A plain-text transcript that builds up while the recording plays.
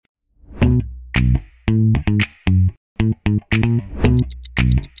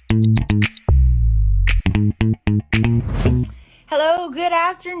Good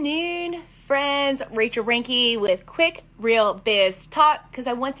afternoon, friends. Rachel Ranke with Quick Real Biz Talk, because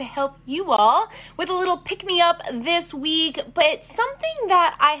I want to help you all with a little pick-me-up this week. But something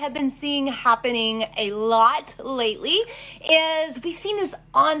that I have been seeing happening a lot lately is we've seen this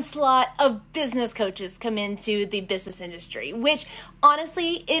onslaught of business coaches come into the business industry, which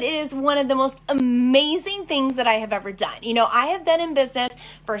honestly, it is one of the most amazing things that I have ever done. You know, I have been in business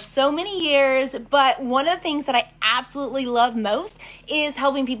for so many years, but one of the things that I absolutely love most is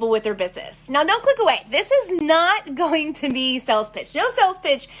helping people with their business. Now, don't click away. This is not going to be sales pitch. No sales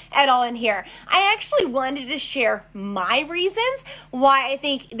pitch at all in here. I actually wanted to share my reasons why I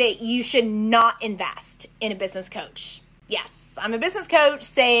think that you should not invest in a business coach. Yes, I'm a business coach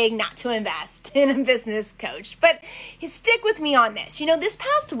saying not to invest in a business coach, but stick with me on this. You know, this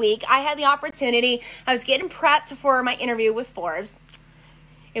past week, I had the opportunity, I was getting prepped for my interview with Forbes.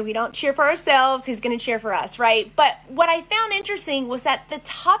 If we don't cheer for ourselves, who's going to cheer for us, right? But what I found interesting was that the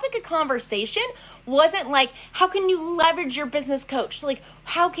topic of conversation wasn't like, how can you leverage your business coach? Like,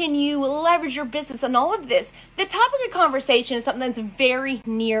 how can you leverage your business and all of this? The topic of conversation is something that's very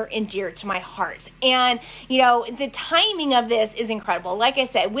near and dear to my heart. And, you know, the timing of this is incredible. Like I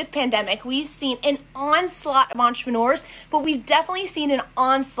said, with pandemic, we've seen an onslaught of entrepreneurs, but we've definitely seen an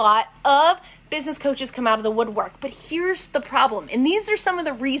onslaught of business coaches come out of the woodwork. But here's the problem. And these are some of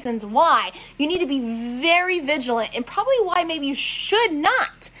the reasons why you need to be very vigilant, and probably why maybe you should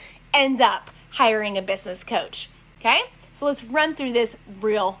not end up hiring a business coach. Okay? So let's run through this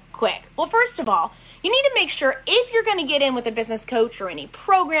real quick. Well, first of all, you need to make sure if you're going to get in with a business coach or any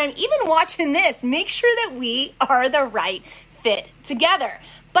program, even watching this, make sure that we are the right fit together.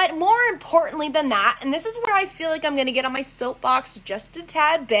 But more importantly than that, and this is where I feel like I'm going to get on my soapbox just a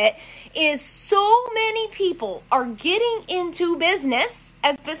tad bit, is so many people are getting into business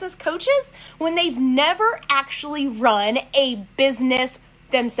as business coaches when they've never actually run a business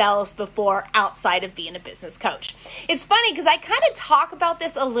themselves before outside of being a business coach. It's funny because I kind of talk about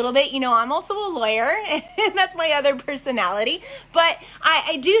this a little bit. You know, I'm also a lawyer and that's my other personality, but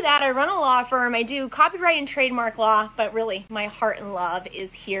I do that. I run a law firm. I do copyright and trademark law, but really my heart and love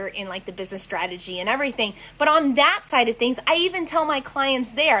is here in like the business strategy and everything. But on that side of things, I even tell my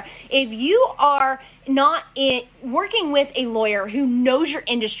clients there, if you are not working with a lawyer who knows your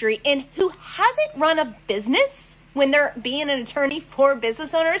industry and who hasn't run a business, when they're being an attorney for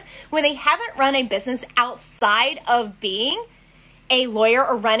business owners, when they haven't run a business outside of being a lawyer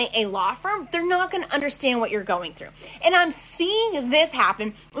or running a law firm, they're not going to understand what you're going through. And I'm seeing this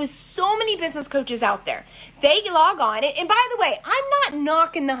happen with so many business coaches out there. They log on, and by the way, I'm not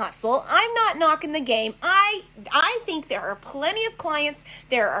knocking the hustle. I'm not knocking the game. I think there are plenty of clients.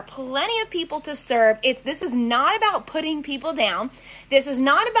 There are plenty of people to serve. This is not about putting people down. This is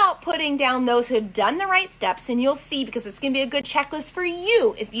not about putting down those who have done the right steps, and you'll see, because it's going to be a good checklist for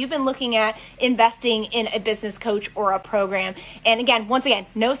you if you've been looking at investing in a business coach or a program. And again, once again,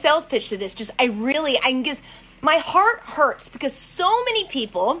 no sales pitch to this. Just my heart hurts because so many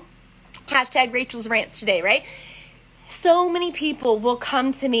people, hashtag Rachel's Rants today, right? So many people will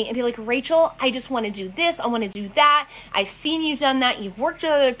come to me and be like, Rachel, I just want to do this. I want to do that. I've seen you done that. You've worked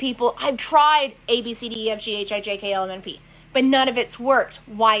with other people. I've tried A, B, C, D, E, F, G, H, I, J, K, L, M, N, P, but none of it's worked.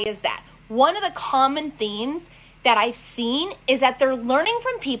 Why is that? One of the common themes that I've seen is that they're learning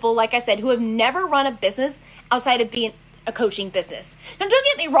from people, like I said, who have never run a business outside of being a coaching business. Now, don't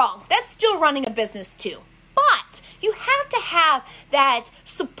get me wrong. That's still running a business too. But you have to have that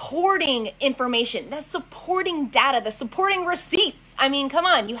supporting information, that supporting data, the supporting receipts. I mean, come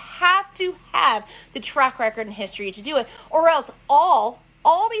on. You have to have the track record and history to do it, or else all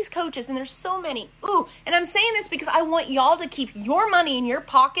these coaches, and there's so many, and I'm saying this because I want y'all to keep your money in your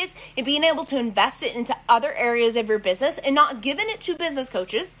pockets and being able to invest it into other areas of your business and not giving it to business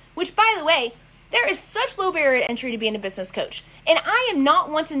coaches, which, by the way, there is such low barrier to entry to being a business coach. And I am not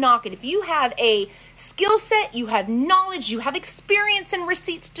one to knock it. If you have a skill set, you have knowledge, you have experience and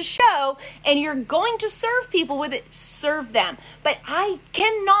receipts to show, and you're going to serve people with it, serve them. But I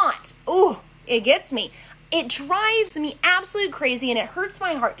cannot, it gets me. It drives me absolutely crazy, and it hurts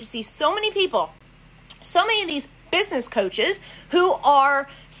my heart to see so many people, so many of these business coaches who are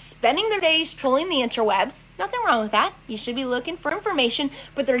spending their days trolling the interwebs. Nothing wrong with that. You should be looking for information,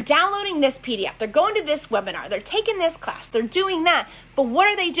 but they're downloading this PDF. They're going to this webinar. They're taking this class. They're doing that. But what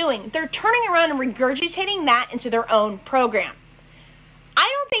are they doing? They're turning around and regurgitating that into their own program. I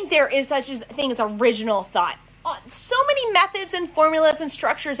don't think there is such a thing as original thought. So many methods and formulas and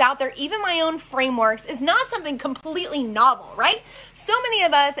structures out there, even my own frameworks, is not something completely novel, right? So many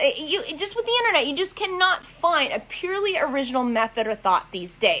of us, just with the internet, you just cannot find a purely original method or thought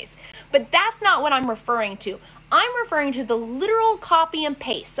these days. But that's not what I'm referring to. I'm referring to the literal copy and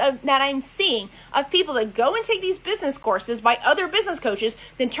paste that I'm seeing of people that go and take these business courses by other business coaches,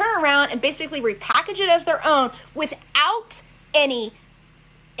 then turn around and basically repackage it as their own without any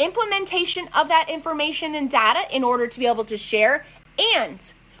implementation of that information and data in order to be able to share,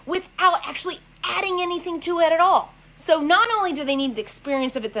 and without actually adding anything to it at all. So not only do they need the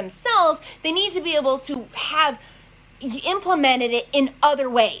experience of it themselves, they need to be able to have implemented it in other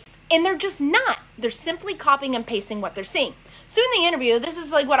ways. And they're just not. They're simply copying and pasting what they're seeing. So in the interview, this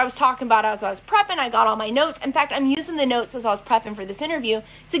is like what I was talking about as I was prepping. I got all my notes. In fact, I'm using the notes as I was prepping for this interview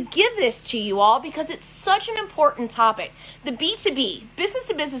to give this to you all because it's such an important topic. The B2B, business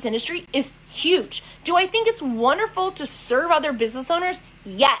to business industry is huge. Do I think it's wonderful to serve other business owners?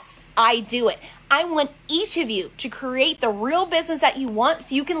 Yes, I do it. I want each of you to create the real business that you want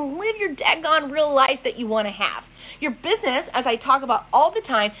so you can live your daggone real life that you want to have. Your business, as I talk about all the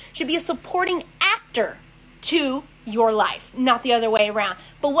time, should be a supporting actor to your life, not the other way around.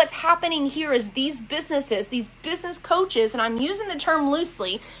 But what's happening here is these businesses, these business coaches, and I'm using the term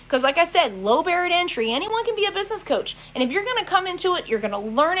loosely because like I said, low barrier to entry, anyone can be a business coach. And if you're going to come into it, you're going to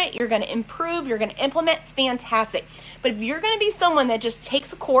learn it, you're going to improve, you're going to implement, fantastic. But if you're going to be someone that just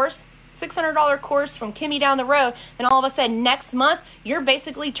takes a course, $600 course from Kimmy down the road, then all of a sudden next month, you're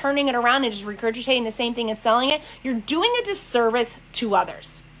basically turning it around and just regurgitating the same thing and selling it, you're doing a disservice to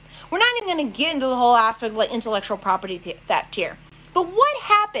others. We're not even going to get into the whole aspect of like intellectual property theft here. But what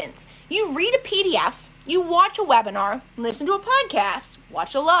happens? You read a PDF, you watch a webinar, listen to a podcast,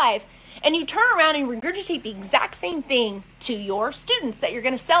 watch a live, and you turn around and regurgitate the exact same thing to your students that you're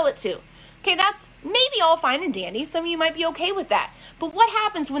going to sell it to. Okay, that's maybe all fine and dandy. Some of you might be okay with that. But what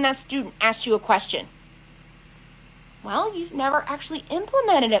happens when that student asks you a question? Well, you've never actually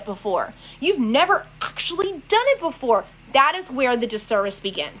implemented it before. You've never actually done it before. That is where the disservice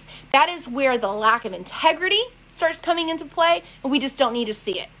begins. That is where the lack of integrity starts coming into play, and we just don't need to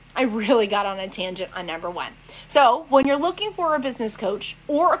see it. I really got on a tangent on number one. So when you're looking for a business coach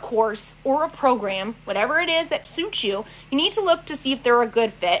or a course or a program, whatever it is that suits you, you need to look to see if they're a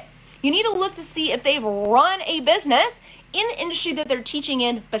good fit. You need to look to see if they've run a business in the industry that they're teaching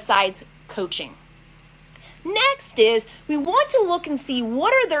in besides coaching. Next is we want to look and see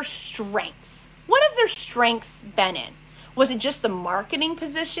what are their strengths. What have their strengths been in? Was it just the marketing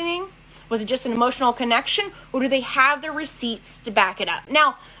positioning? Was it just an emotional connection? Or do they have the receipts to back it up?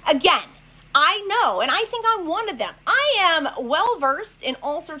 Now, again, I know, and I think I'm one of them. I am well versed in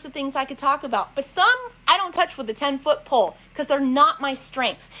all sorts of things I could talk about, but some I don't touch with a 10-foot pole because they're not my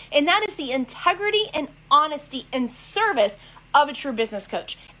strengths. And that is the integrity and honesty and service of a true business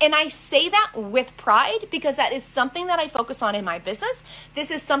coach. And I say that with pride because that is something that I focus on in my business.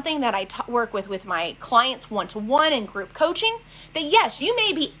 This is something that I work with my clients one-to-one and group coaching. That yes, you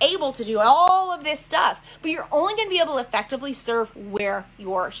may be able to do all of this stuff, but you're only going to be able to effectively serve where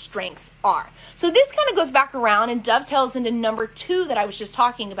your strengths are. So this kind of goes back around and dovetails into number 2 that I was just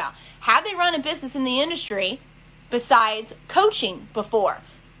talking about. Have they run a business in the industry besides coaching before?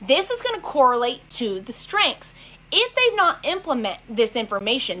 This is going to correlate to the strengths. If they've not implement this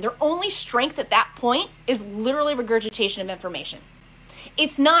information, their only strength at that point is literally regurgitation of information.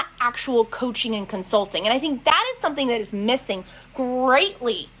 It's not actual coaching and consulting. And I think that is something that is missing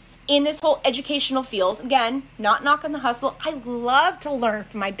greatly in this whole educational field. Again, not knocking the hustle. I love to learn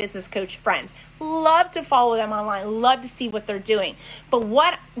from my business coach friends. Love to follow them online. Love to see what they're doing. But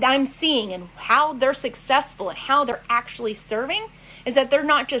what I'm seeing and how they're successful and how they're actually serving is that they're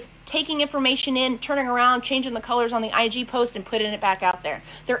not just taking information in, turning around, changing the colors on the IG post and putting it back out there.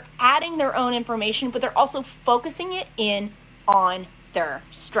 They're adding their own information, but they're also focusing it in on their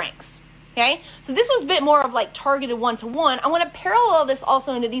strengths. Okay, so this was a bit more of like targeted one-to-one. I want to parallel this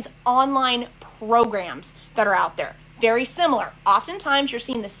also into these online programs that are out there. Very similar. Oftentimes you're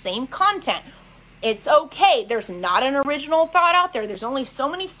seeing the same content. It's okay. There's not an original thought out there. There's only so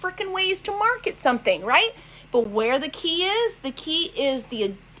many freaking ways to market something, right? But where the key is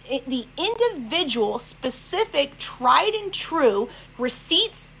the individual, specific, tried and true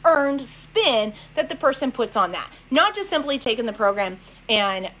receipts earned spin that the person puts on that. Not just simply taking the program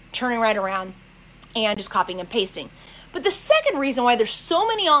and turning right around and just copying and pasting. But the second reason why there's so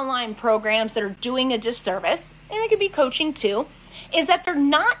many online programs that are doing a disservice, and it could be coaching too, is that they're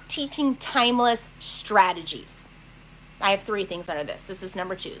not teaching timeless strategies. I have 3 things under this. This is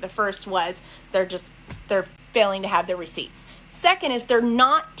number 2. The first was they're failing to have their receipts. Second is they're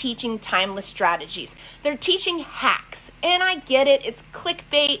not teaching timeless strategies. They're teaching hacks. And I get it. It's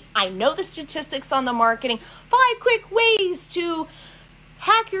clickbait. I know the statistics on the marketing. 5 quick ways to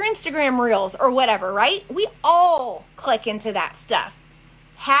hack your Instagram reels or whatever, right? We all click into that stuff.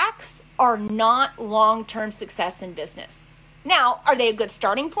 Hacks are not long-term success in business. Now, are they a good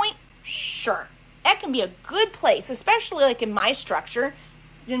starting point? Sure. That can be a good place, especially like in my structure.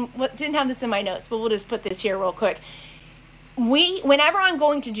 Didn't have this in my notes, but we'll just put this here real quick. Whenever I'm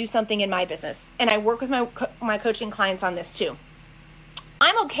going to do something in my business, and I work with my coaching clients on this too,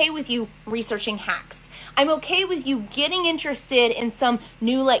 I'm okay with you researching hacks. I'm okay with you getting interested in some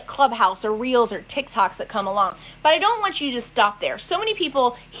new like Clubhouse or Reels or TikToks that come along. But I don't want you to stop there. So many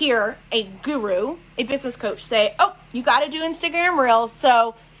people hear a guru, a business coach say, oh, you got to do Instagram Reels,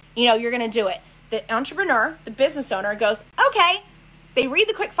 so you're going to do it. The entrepreneur, the business owner goes, okay. They read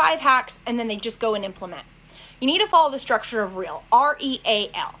the quick 5 hacks and then they just go and implement. You need to follow the structure of REAL,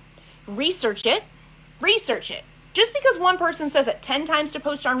 R-E-A-L. Research it. Just because one person says that 10 times to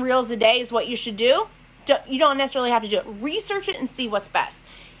post on Reels a day is what you should do, you don't necessarily have to do it. Research it and see what's best.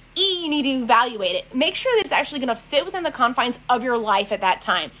 E, you need to evaluate it. Make sure that it's actually going to fit within the confines of your life at that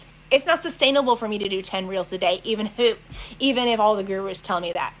time. It's not sustainable for me to do 10 Reels a day, even if all the gurus tell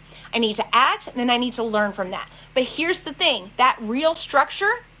me that. I need to act, and then I need to learn from that. But here's the thing. That REAL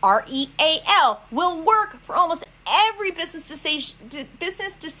structure, R-E-A-L, will work for almost every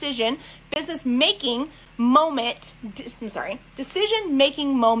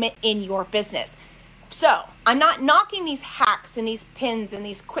decision-making moment in your business. So I'm not knocking these hacks and these pins and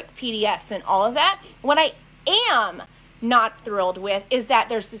these quick PDFs and all of that. What I am not thrilled with is that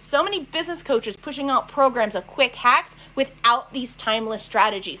there's so many business coaches pushing out programs of quick hacks without these timeless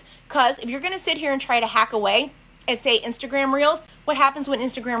strategies. Because if you're going to sit here and try to hack away and say Instagram Reels, what happens when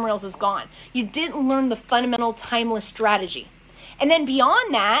Instagram Reels is gone? You didn't learn the fundamental timeless strategy. And then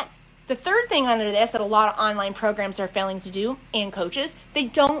beyond that, the third thing under this that a lot of online programs are failing to do, and coaches, they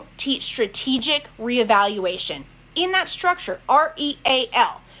don't teach strategic reevaluation. In that structure,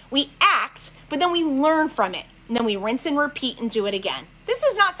 R-E-A-L, we act, but then we learn from it. And then we rinse and repeat and do it again. This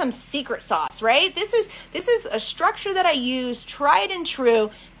is not some secret sauce, right? This is a structure that I use, tried and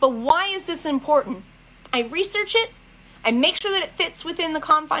true. But why is this important? I research it. I make sure that it fits within the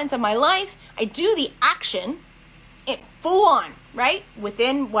confines of my life. I do the action, full on, right?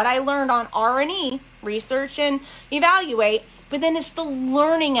 Within what I learned on R&E, research and evaluate. But then it's the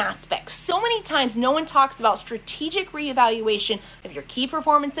learning aspect. So many times no one talks about strategic reevaluation of your key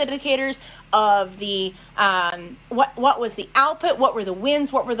performance indicators, of the what was the output, what were the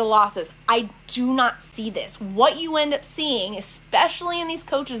wins, what were the losses. I do not see this. What you end up seeing, especially in these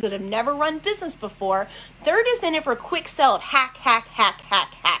coaches that have never run business before, they're just in it for a quick sell of hack.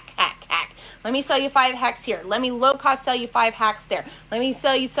 Let me sell you 5 hacks here. Let me low cost sell you 5 hacks there. Let me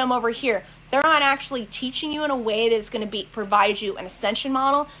sell you some over here. They're not actually teaching you in a way that's going to provide you an ascension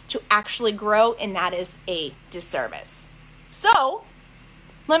model to actually grow, and that is a disservice. So,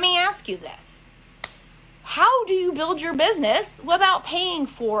 let me ask you this. How do you build your business without paying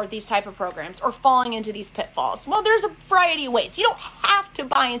for these type of programs or falling into these pitfalls? Well, there's a variety of ways. You don't have to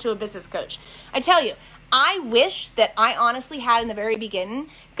buy into a business coach. I tell you, I wish that I honestly had in the very beginning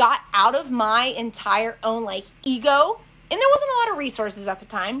got out of my entire own ego. And there wasn't a lot of resources at the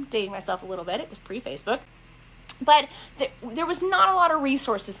time, dating myself a little bit. It was pre-Facebook. But there was not a lot of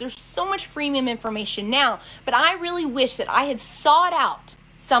resources. There's so much freemium information now. But I really wish that I had sought out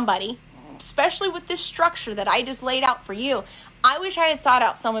somebody, especially with this structure that I just laid out for you. I wish I had sought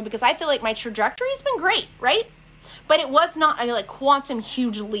out someone because I feel like my trajectory has been great, right? But it was not a quantum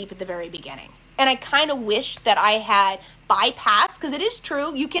huge leap at the very beginning. And I kind of wish that I had bypassed, because it is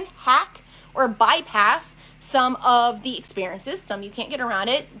true, you can hack or bypass some of the experiences. Some you can't get around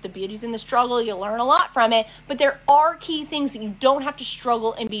it. The beauty's in the struggle. You'll learn a lot from it. But there are key things that you don't have to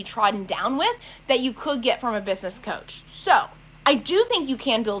struggle and be trodden down with that you could get from a business coach. So I do think you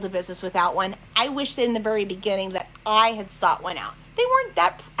can build a business without one. I wish that in the very beginning that I had sought one out. They weren't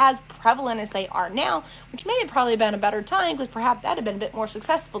that as prevalent as they are now, which may have probably been a better time because perhaps that had been a bit more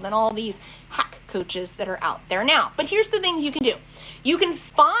successful than all these hack coaches that are out there now. But here's the things you can do. You can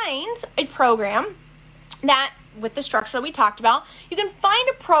find a program that, with the structure that we talked about, you can find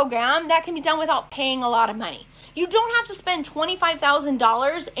a program that can be done without paying a lot of money. You don't have to spend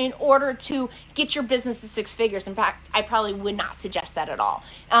 $25,000 in order to get your business to 6 figures. In fact, I probably would not suggest that at all.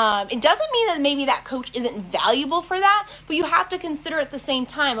 It doesn't mean that maybe that coach isn't valuable for that, but you have to consider at the same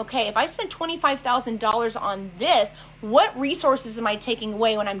time, okay, if I spend $25,000 on this, what resources am I taking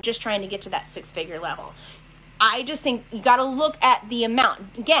away when I'm just trying to get to that 6-figure level? I just think you got to look at the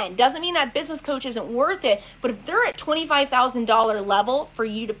amount. Again, doesn't mean that business coach isn't worth it, but if they're at $25,000 level for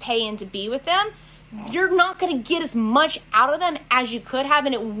you to pay and to be with them, you're not going to get as much out of them as you could have,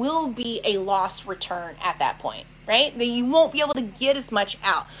 and it will be a lost return at that point, right? That you won't be able to get as much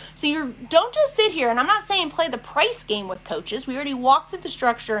out. So don't just sit here, and I'm not saying play the price game with coaches. We already walked through the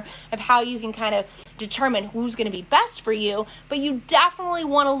structure of how you can kind of determine who's going to be best for you, but you definitely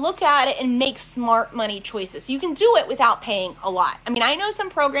want to look at it and make smart money choices. You can do it without paying a lot. I mean, I know some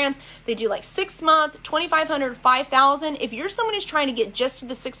programs, they do like 6 month, $2,500, $5,000. If you're someone who's trying to get just to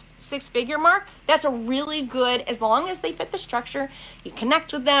the six figure mark, that's a really good, as long as they fit the structure, you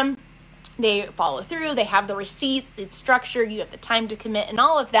connect with them, they follow through, they have the receipts, the structure, you have the time to commit and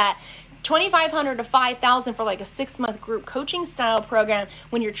all of that. $2,500 to $5,000 for like a 6 month group coaching style program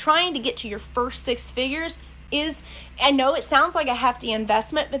when you're trying to get to your first 6 figures is, I know it sounds like a hefty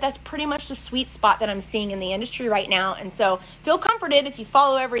investment, but that's pretty much the sweet spot that I'm seeing in the industry right now. And so feel comforted if you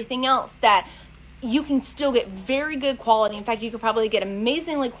follow everything else that you can still get very good quality. In fact, you could probably get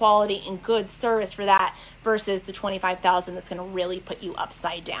amazingly quality and good service for that versus the $25,000 that's going to really put you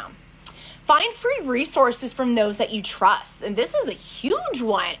upside down. Find free resources from those that you trust. And this is a huge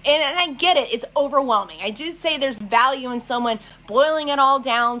one. And I get it. It's overwhelming. I do say there's value in someone boiling it all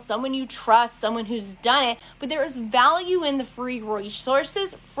down, someone you trust, someone who's done it. But there is value in the free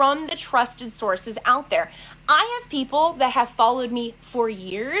resources from the trusted sources out there. I have people that have followed me for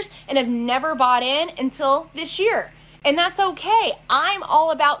years and have never bought in until this year. And that's okay. I'm all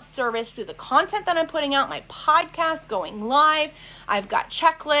about service through the content that I'm putting out, my podcast going live. I've got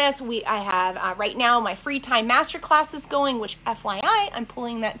checklists. I have right now my free time masterclass is going, which FYI, I'm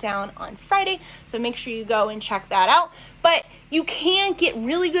pulling that down on Friday. So make sure you go and check that out. But you can get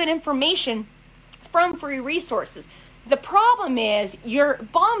really good information from free resources. The problem is you're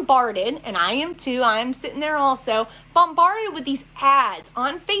bombarded, and I am too, I'm sitting there also, bombarded with these ads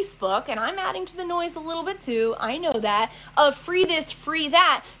on Facebook, and I'm adding to the noise a little bit too, I know that, of free this, free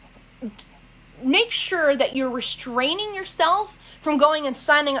that. Make sure that you're restraining yourself from going and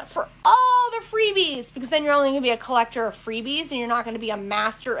signing up for all the freebies, because then you're only going to be a collector of freebies and you're not going to be a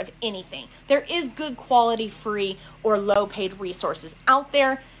master of anything. There is good quality free or low paid resources out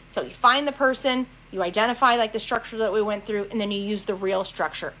there. So you find the person, you identify like the structure that we went through, and then you use the real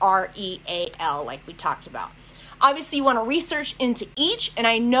structure, REAL, like we talked about. Obviously, you want to research into each, and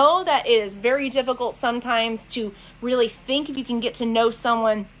I know that it is very difficult sometimes to really think if you can get to know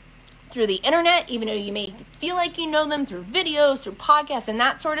someone through the internet, even though you may feel like you know them through videos, through podcasts, and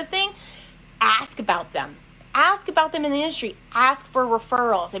that sort of thing. Ask about them. Ask about them in the industry. Ask for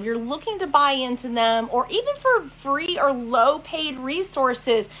referrals. If you're looking to buy into them, or even for free or low paid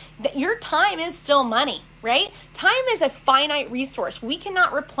resources, that your time is still money, right? Time is a finite resource. We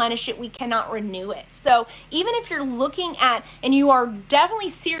cannot replenish it. We cannot renew it. So even if you're looking at, and you are definitely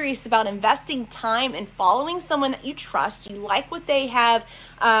serious about investing time and following someone that you trust, you like what they have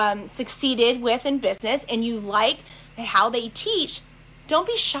succeeded with in business, and you like how they teach, don't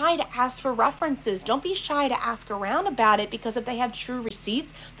be shy to ask for references. Don't be shy to ask around about it, because if they have true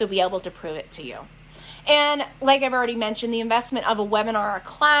receipts, they'll be able to prove it to you. And like I've already mentioned, the investment of a webinar or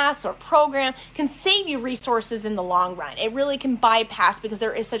class or program can save you resources in the long run. It really can bypass, because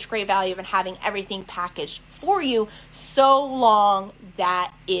there is such great value in having everything packaged for you so long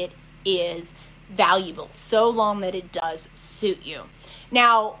that it is valuable, so long that it does suit you.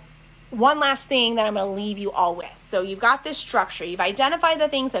 Now, one last thing that I'm going to leave you all with. So you've got this structure. You've identified the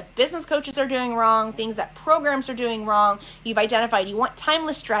things that business coaches are doing wrong, things that programs are doing wrong. You've identified you want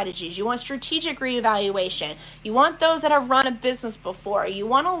timeless strategies. You want strategic reevaluation. You want those that have run a business before. You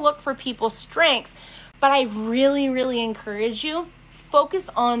want to look for people's strengths. But I really, really encourage you, focus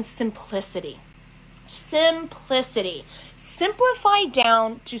on simplicity. Simplicity. Simplify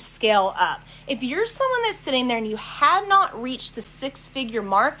down to scale up. If you're someone that's sitting there and you have not reached the 6-figure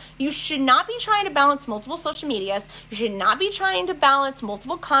mark, you should not be trying to balance multiple social medias. You should not be trying to balance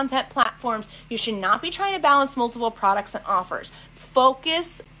multiple content platforms. You should not be trying to balance multiple products and offers.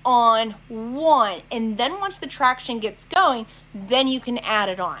 Focus on one. And then once the traction gets going, then you can add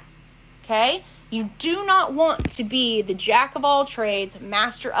it on. Okay? You do not want to be the jack of all trades,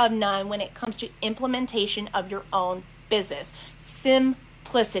 master of none when it comes to implementation of your own business.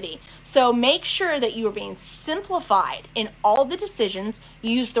 Simplicity. So make sure that you are being simplified in all the decisions.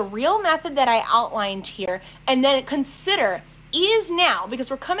 Use the real method that I outlined here, and then consider is now,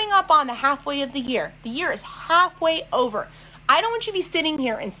 because we're coming up on the halfway of the year. The year is halfway over. I don't want you to be sitting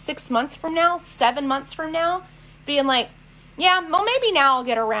here in 6 months from now, 7 months from now, being like, Yeah, well, maybe now I'll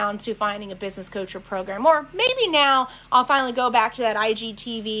get around to finding a business coach or program, or maybe now I'll finally go back to that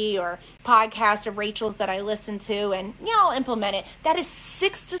IGTV or podcast of Rachel's that I listen to, and yeah, I'll implement it. That is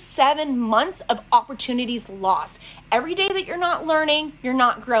 6 to 7 months of opportunities lost. Every day that you're not learning, you're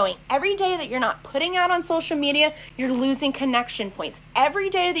not growing. Every day that you're not putting out on social media, you're losing connection points. Every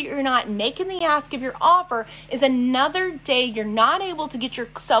day that you're not making the ask of your offer is another day you're not able to get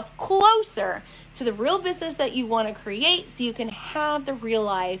yourself closer to the real business that you want to create so you can have the real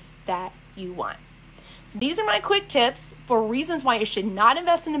life that you want. So these are my quick tips for reasons why you should not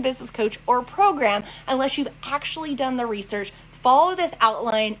invest in a business coach or program unless you've actually done the research. Follow this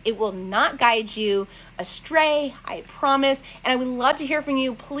outline. It will not guide you astray, I promise. And I would love to hear from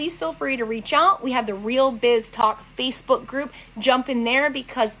you. Please feel free to reach out. We have the Real Biz Talk Facebook group. Jump in there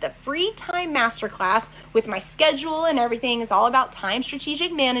because the free time masterclass with my schedule and everything is all about time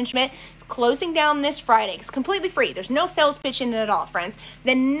strategic management. It's closing down this Friday. It's completely free. There's no sales pitch in it at all, friends.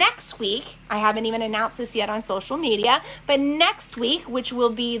 Then next week, I haven't even announced this yet on social media, but next week, which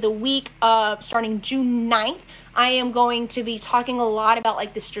will be the week of starting June 9th, I am going to be talking a lot about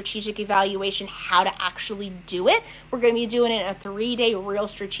like the strategic evaluation, how to actually do it. We're going to be doing it in a 3-day real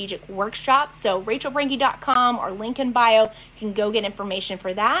strategic workshop. So rachelbranke.com or link in bio, you can go get information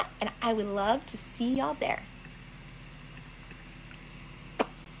for that. And I would love to see y'all there.